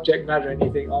transcendental subject matter, and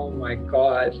you think, oh my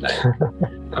God, like,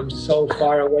 I'm so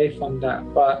far away from that.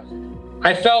 But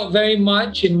I felt very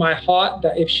much in my heart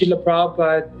that if Srila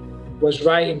Prabhupada was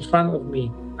right in front of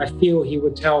me, I feel he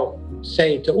would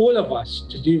say to all of us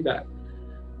to do that.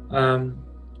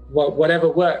 Whatever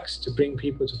works to bring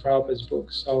people to Prabhupada's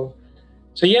books. So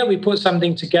we put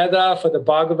something together for the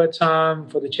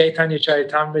Bhagavatam, for the Chaitanya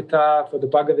Charitamrita, for the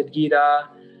Bhagavad Gita.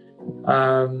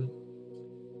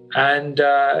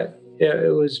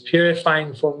 It was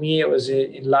purifying for me. It was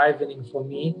enlivening for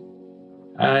me.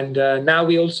 And now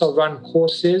we also run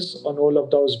courses on all of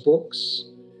those books.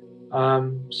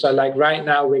 So like right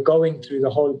now, we're going through the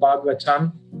whole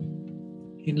Bhagavatam.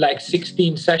 In like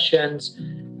 16 sessions,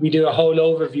 we do a whole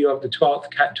overview of the 12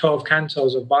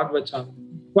 cantos of Bhagavatam.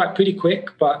 Quite pretty quick,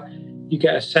 but you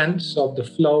get a sense of the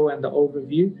flow and the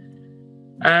overview.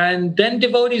 And then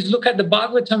devotees look at the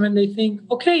Bhagavatam and they think,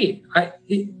 okay, I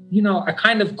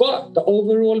kind of got the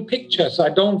overall picture, so I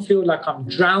don't feel like I'm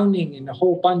drowning in a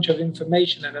whole bunch of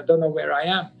information and I don't know where I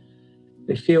am.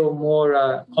 They feel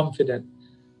more confident.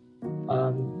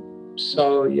 I'm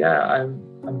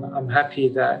happy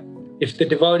that if the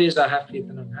devotees are happy,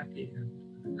 then I'm happy.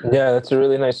 Yeah, that's a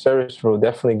really nice service rule.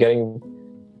 Definitely getting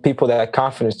people that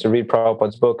confidence to read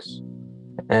Prabhupada's books.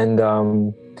 And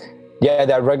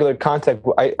that regular contact.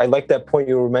 I like that point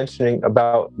you were mentioning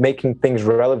about making things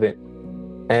relevant.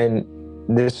 And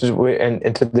this is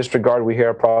and to this regard, we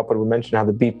hear Prabhupada would mention how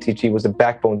the BTG was the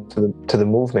backbone to the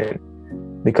movement,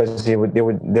 because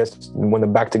when the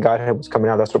Back to Godhead was coming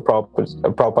out, that's what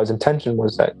Prabhupada's intention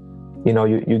was, that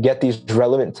you get these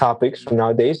relevant topics from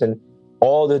nowadays, and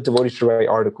all the devotees should write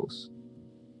articles.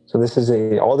 So this is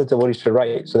all the devotees should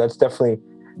write. So that's definitely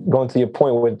going to your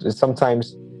point where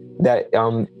sometimes that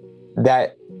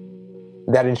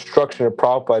instruction of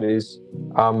Prabhupada is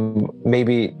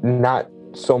maybe not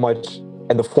so much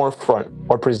at the forefront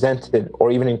or presented or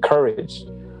even encouraged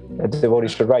that the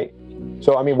devotees should write.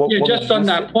 So, I mean, just on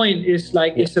that point, it's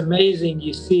like, it's amazing.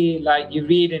 You see, like, you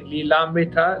read in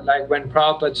Lilamrita, like when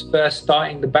Prabhupada's first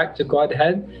starting the Back to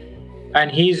Godhead, and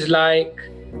he's like,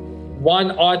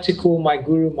 one article, my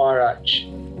Guru Maharaj,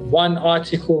 one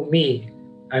article, me,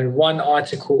 and one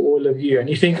article, all of you. And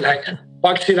you think, like,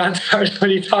 Bhaktivedanta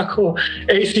Saraswati Thakur,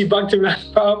 A.C.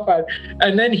 Bhaktivedanta Prabhupada.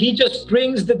 And then he just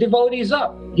brings the devotees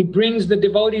up. He brings the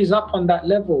devotees up on that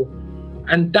level.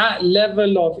 And that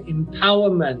level of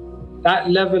empowerment, that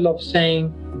level of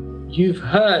saying, you've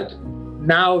heard,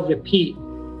 now repeat.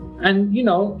 And, you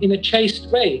know, in a chaste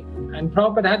way. And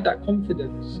Prabhupada had that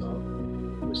confidence. So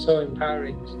it was so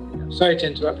empowering. Sorry to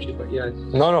interrupt you, but yeah.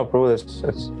 No, Prabhu,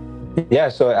 that's yeah.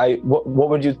 So what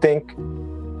would you think?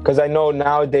 Because I know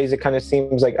nowadays it kind of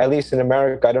seems like, at least in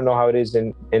America, I don't know how it is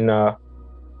in there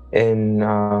in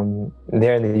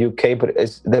the UK, but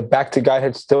is the Back to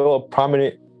Godhead still a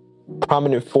prominent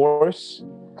force,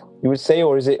 you would say,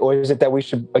 or is it that we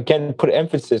should again put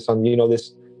emphasis on, you know,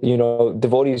 this, you know,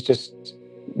 devotees just,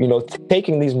 you know,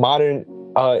 taking these modern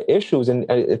issues and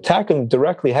attacking them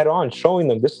directly head on, showing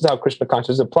them this is how Krishna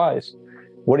consciousness applies.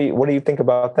 What do you think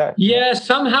about that? Yeah,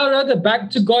 somehow or other, Back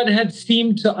to Godhead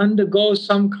seemed to undergo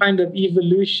some kind of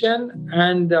evolution,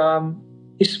 and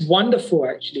it's wonderful.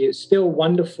 Actually, it's still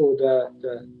wonderful.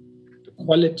 The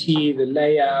quality, the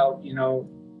layout, you know,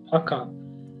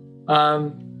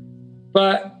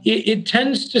 but it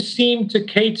tends to seem to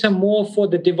cater more for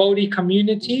the devotee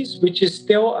communities, which is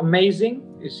still amazing.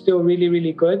 It's still really,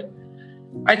 really good.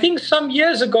 I think some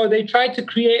years ago, they tried to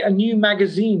create a new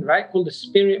magazine, right, called the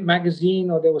Spirit Magazine,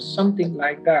 or there was something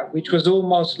like that, which was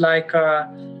almost like a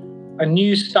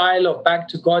new style of Back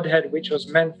to Godhead, which was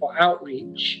meant for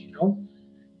outreach, you know.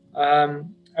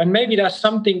 And maybe that's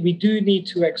something we do need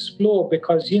to explore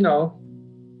because, you know,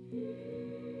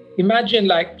 imagine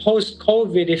like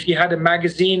post-COVID, if you had a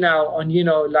magazine out on, you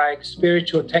know, like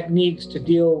spiritual techniques to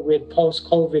deal with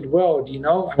post-COVID world, you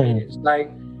know. I mean, it's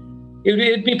like,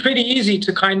 it'd be pretty easy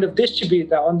to kind of distribute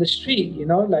that on the street, you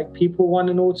know, like people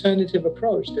want an alternative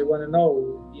approach. They want to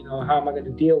know, you know, how am I going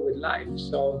to deal with life?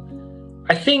 So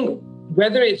I think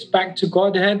whether it's Back to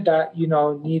Godhead that, you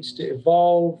know, needs to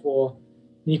evolve or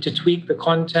need to tweak the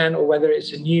content, or whether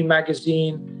it's a new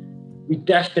magazine, we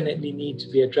definitely need to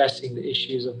be addressing the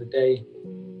issues of the day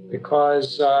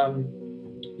because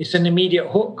it's an immediate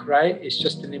hook, right? It's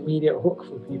just an immediate hook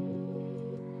for people.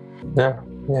 Yeah,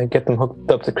 get them hooked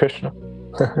up to Krishna.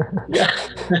 Yeah.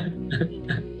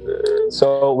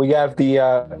 So we have the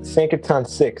Sankirtan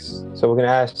 6. So we're going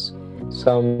to ask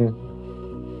some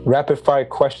rapid-fire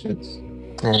questions.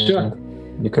 And sure.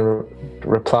 You can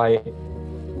reply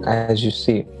as you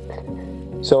see.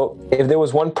 So if there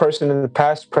was one person in the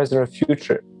past, present, or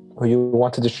future who you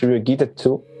want to distribute Gita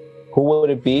to, who would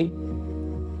it be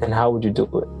and how would you do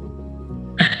it?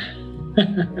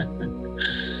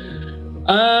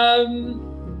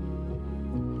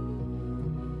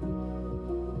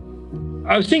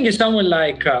 I was thinking someone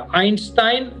like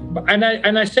Einstein,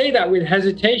 and I say that with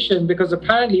hesitation because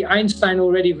apparently Einstein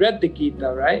already read the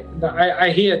Gita, right?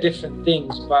 I hear different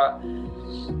things, but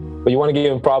you want to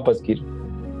give him Prabhupada's Gita.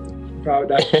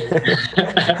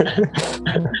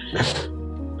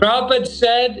 Prabhupada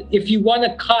said, if you want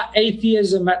to cut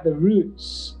atheism at the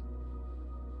roots,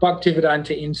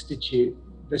 Bhaktivedanta Institute,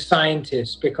 the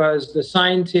scientists, because the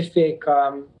scientific,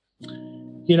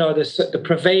 you know, the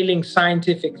prevailing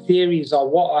scientific theories are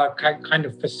what are kind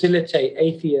of facilitate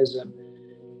atheism.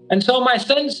 And so my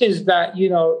sense is that, you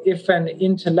know, if an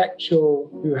intellectual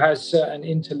who has certain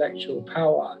intellectual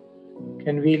power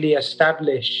can really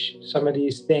establish some of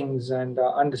these things and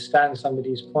understand some of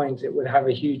these points, it would have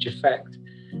a huge effect.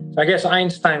 So I guess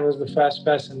Einstein was the first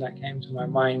person that came to my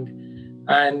mind.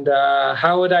 And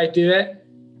how would I do it?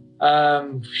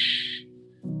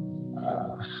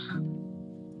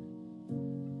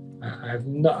 I've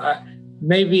not.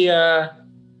 Maybe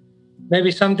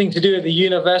something to do with the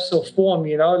universal form.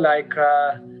 You know, like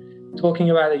talking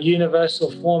about a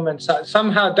universal form, and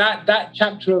somehow that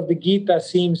chapter of the Gita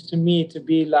seems to me to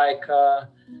be like,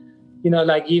 you know,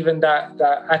 like even that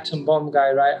atom bomb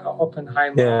guy, right,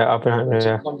 Oppenheimer. Yeah, Oppenheimer.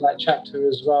 Yeah. On that chapter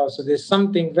as well. So there's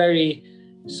something very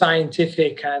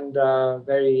scientific and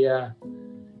very.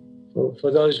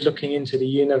 For those looking into the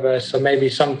universe, so maybe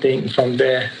something from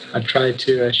there I try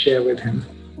to share with him.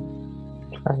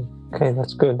 Okay,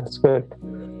 that's good.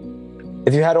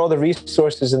 If you had all the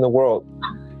resources in the world,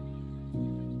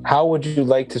 how would you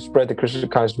like to spread the Krishna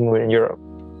consciousness movement in Europe?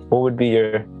 What would be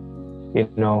your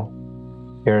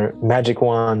magic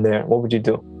wand there? What would you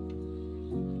do?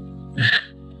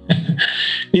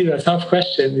 These are tough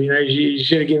questions. You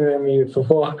should have given them me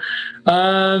before.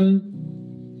 How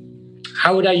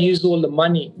would I use all the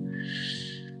money?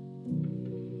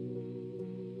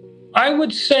 I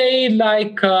would say,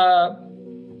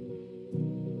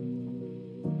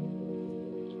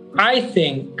 I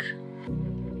think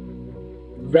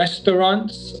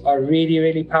restaurants are really,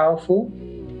 really powerful.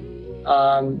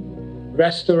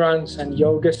 Restaurants and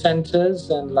yoga centers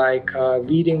and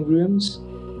reading rooms.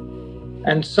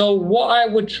 And so what I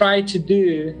would try to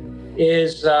do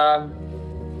is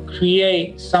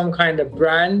create some kind of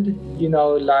brand,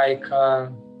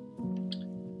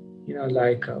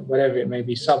 whatever it may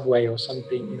be, Subway or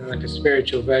something, like a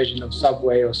spiritual version of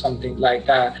Subway or something like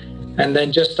that. And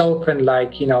then just open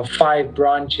 5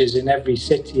 branches in every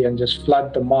city and just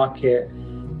flood the market,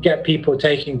 get people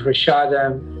taking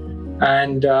prasadam,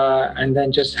 and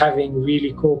then just having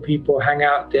really cool people hang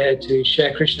out there to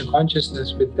share Krishna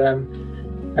consciousness with them.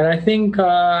 And I think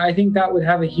that would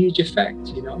have a huge effect,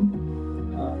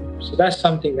 So that's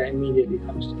something that immediately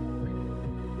comes to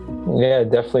mind. Yeah,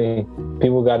 definitely.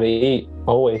 People got to eat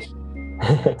always.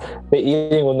 The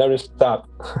eating will never stop.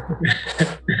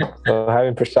 So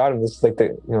having prasadam is like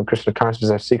the Krishna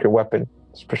consciousness, our secret weapon.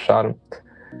 It's prasadam.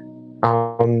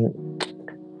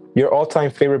 Your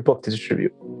all-time favorite book to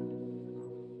distribute?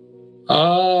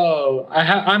 Oh,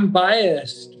 I'm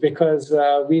biased because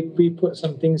we put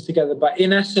some things together. But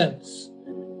in essence,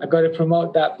 I got to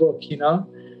promote that book.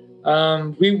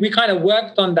 We kind of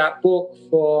worked on that book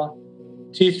for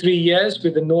 2-3 years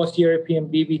with the North European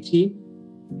BBT.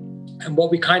 And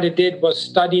what we kind of did was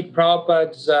studied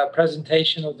Prabhupada's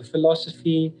presentation of the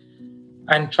philosophy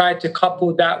and tried to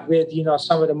couple that with,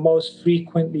 some of the most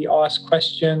frequently asked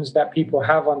questions that people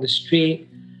have on the street,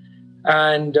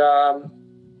 and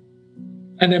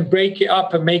then break it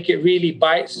up and make it really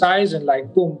bite-sized and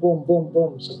boom, boom, boom,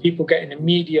 boom. So people get an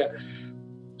immediate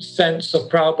sense of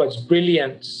Prabhupada's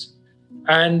brilliance.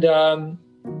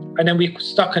 And then we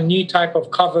stuck a new type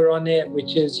of cover on it,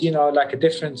 which is, a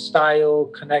different style,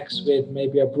 connects with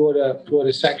maybe a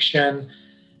broader section.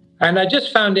 And I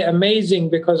just found it amazing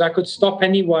because I could stop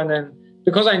anyone, and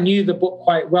because I knew the book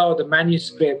quite well, the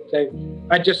manuscript,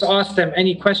 I just asked them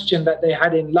any question that they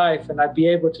had in life, and I'd be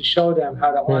able to show them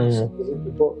how to answer was in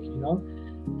the book,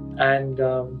 And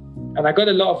I got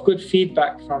a lot of good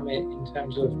feedback from it in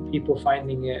terms of people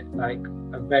finding it like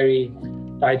a very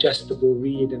digestible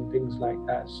read and things like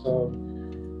that. So,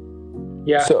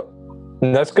 yeah. So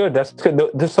that's good.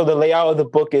 So the layout of the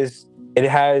book is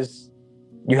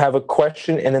you have a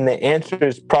question and then the answer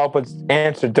is Prabhupada's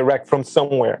answer direct from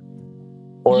somewhere.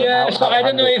 So I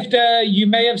don't know if you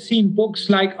may have seen books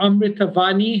like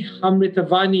Amritavani.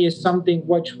 Amritavani is something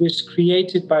which was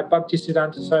created by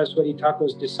Bhaktisiddhanta Saraswati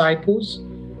Thakur's disciples,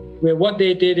 where what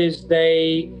they did is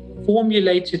they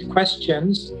formulated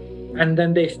questions and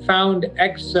then they found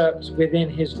excerpts within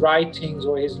his writings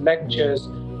or his lectures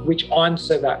which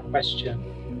answer that question.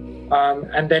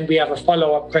 And then we have a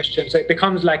follow-up question. So it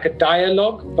becomes like a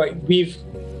dialogue, but we've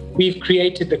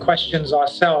created the questions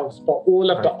ourselves, but all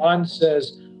of the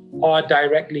answers are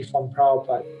directly from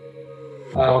Prabhupada.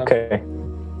 Okay.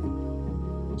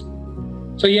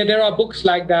 So yeah, there are books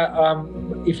like that.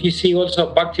 If you see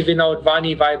also Bhaktivinoda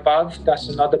Vani Vaibhav, that's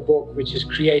another book which is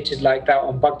created like that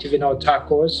on Bhaktivinoda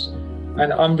Thakur's.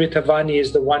 And Amritavani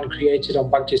is the one created on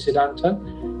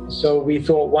Bhaktisiddhanta. So we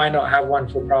thought, why not have one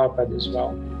for Prabhupada as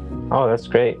well? Oh, that's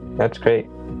great. That's great.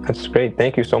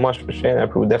 Thank you so much for sharing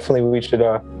that. Definitely we should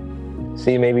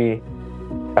see maybe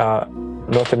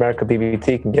North America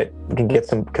BBT can get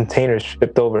some containers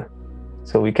shipped over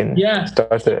so we can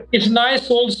start it. It's nice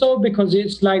also because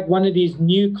it's like one of these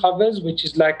new covers, which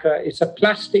is it's a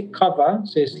plastic cover.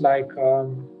 So it's like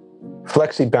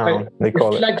flexi-bound, they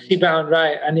call it. Flexi-bound,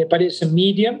 right. But it's a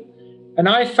medium. And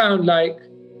I found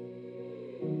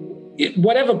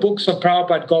whatever books of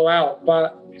Prabhupada go out,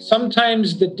 but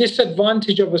sometimes the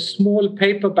disadvantage of a small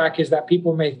paperback is that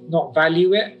people may not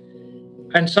value it.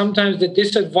 And sometimes the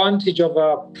disadvantage of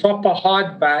a proper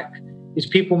hardback is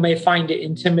people may find it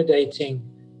intimidating,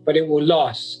 but it will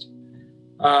last.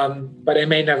 But they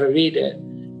may never read it.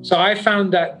 So I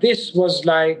found that this was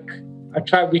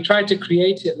we tried to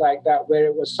create it like that, where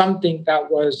it was something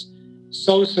that was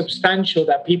so substantial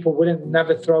that people wouldn't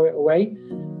never throw it away.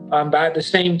 But at the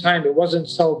same time, it wasn't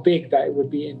so big that it would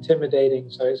be intimidating.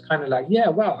 So it's kind of I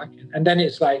can. And then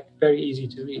it's very easy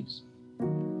to read.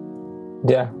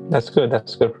 Yeah, that's good.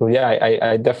 Yeah,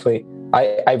 I definitely,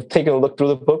 I've taken a look through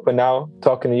the book, but now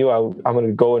talking to you, I'm going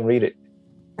to go and read it.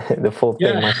 the full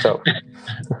thing myself.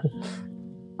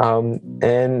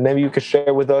 And maybe you could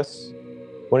share with us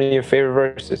one of your favorite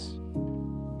verses.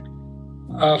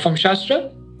 From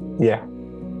Shastra? Yeah.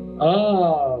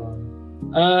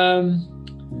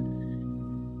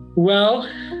 Well,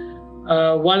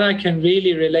 one I can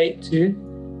really relate to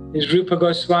is Rupa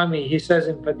Goswami. He says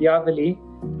in Padyavali,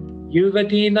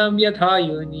 Yuvatinam yatha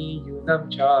yuni yunam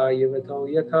cha yuvato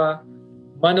yatha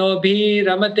manobhi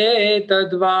ramate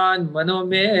tadvan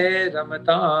manome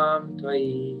ramatam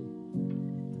tvai.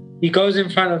 He goes in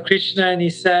front of Krishna and he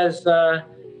says,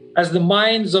 as the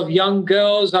minds of young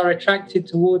girls are attracted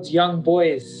towards young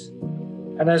boys,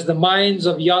 and as the minds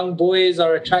of young boys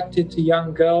are attracted to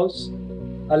young girls,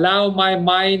 allow my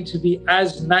mind to be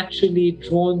as naturally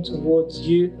drawn towards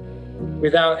you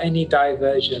without any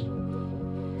diversion.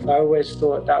 So I always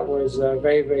thought that was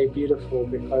very, very beautiful,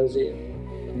 because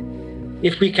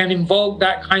if we can invoke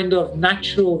that kind of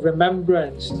natural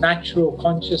remembrance, natural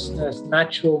consciousness,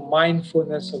 natural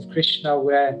mindfulness of Krishna,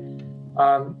 where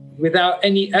without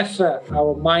any effort,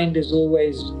 our mind is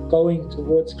always going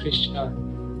towards Krishna,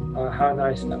 how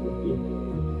nice that would be.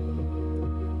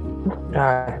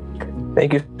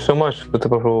 Thank you so much, Sutta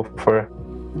Prabhu, for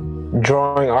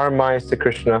drawing our minds to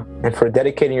Krishna and for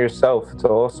dedicating yourself to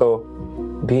also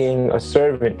being a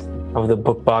servant of the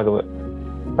book Bhagavad,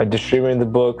 by distributing the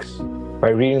books, by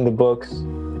reading the books,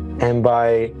 and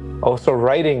by also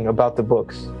writing about the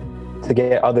books to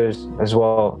get others as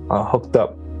well hooked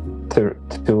up to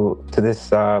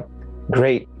this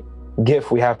great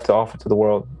gift we have to offer to the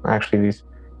world. Actually, these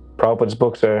Prabhupada's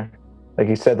books are, like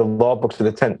he said, the law books for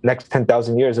the next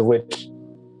 10,000 years, of which,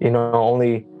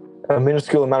 only a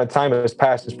minuscule amount of time has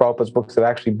passed since Prabhupada's books have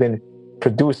actually been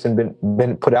produced and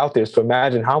been put out there. So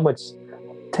imagine how much,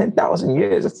 10,000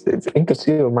 years, it's an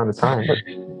inconceivable amount of time. But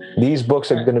these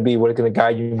books are going to be what are going to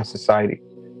guide you in society.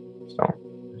 So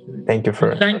thank you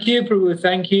for... Thank you, Prabhu.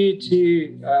 Thank you to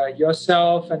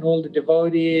yourself and all the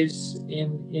devotees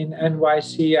in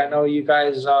NYC. I know you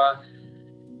guys are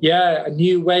a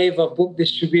new wave of book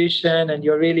distribution, and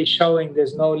you're really showing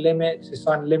there's no limit. It's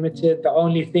unlimited. The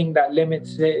only thing that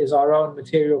limits it is our own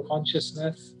material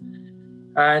consciousness.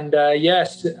 And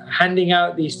yes, handing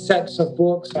out these sets of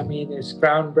books, it's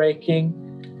groundbreaking,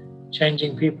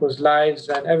 changing people's lives.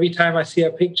 And every time I see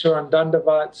a picture on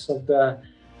Dandavats of the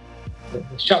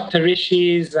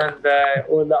Shaptarishis and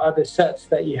all the other sets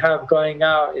that you have going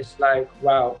out, it's like,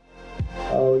 wow.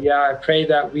 So yeah, I pray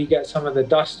that we get some of the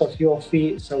dust off your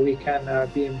feet so we can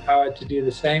be empowered to do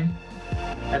the same.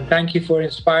 And thank you for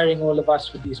inspiring all of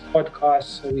us with these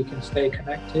podcasts so we can stay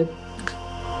connected.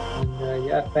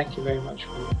 And thank you very much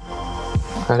for it.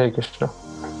 Hare Krishna.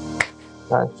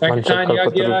 Sankirtan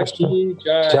Yagya ki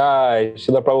jai. Jai.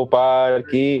 Srila Prabhupada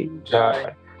ki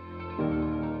jai.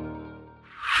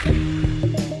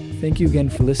 Thank you again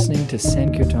for listening to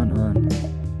Sankirtan On.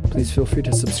 Please feel free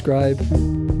to subscribe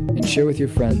and share with your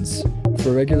friends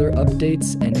for regular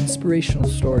updates and inspirational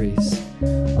stories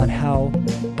on how,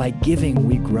 by giving,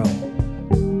 we grow.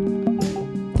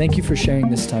 Thank you for sharing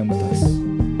this time with us.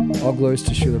 All glories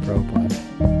to Srila Prabhupada.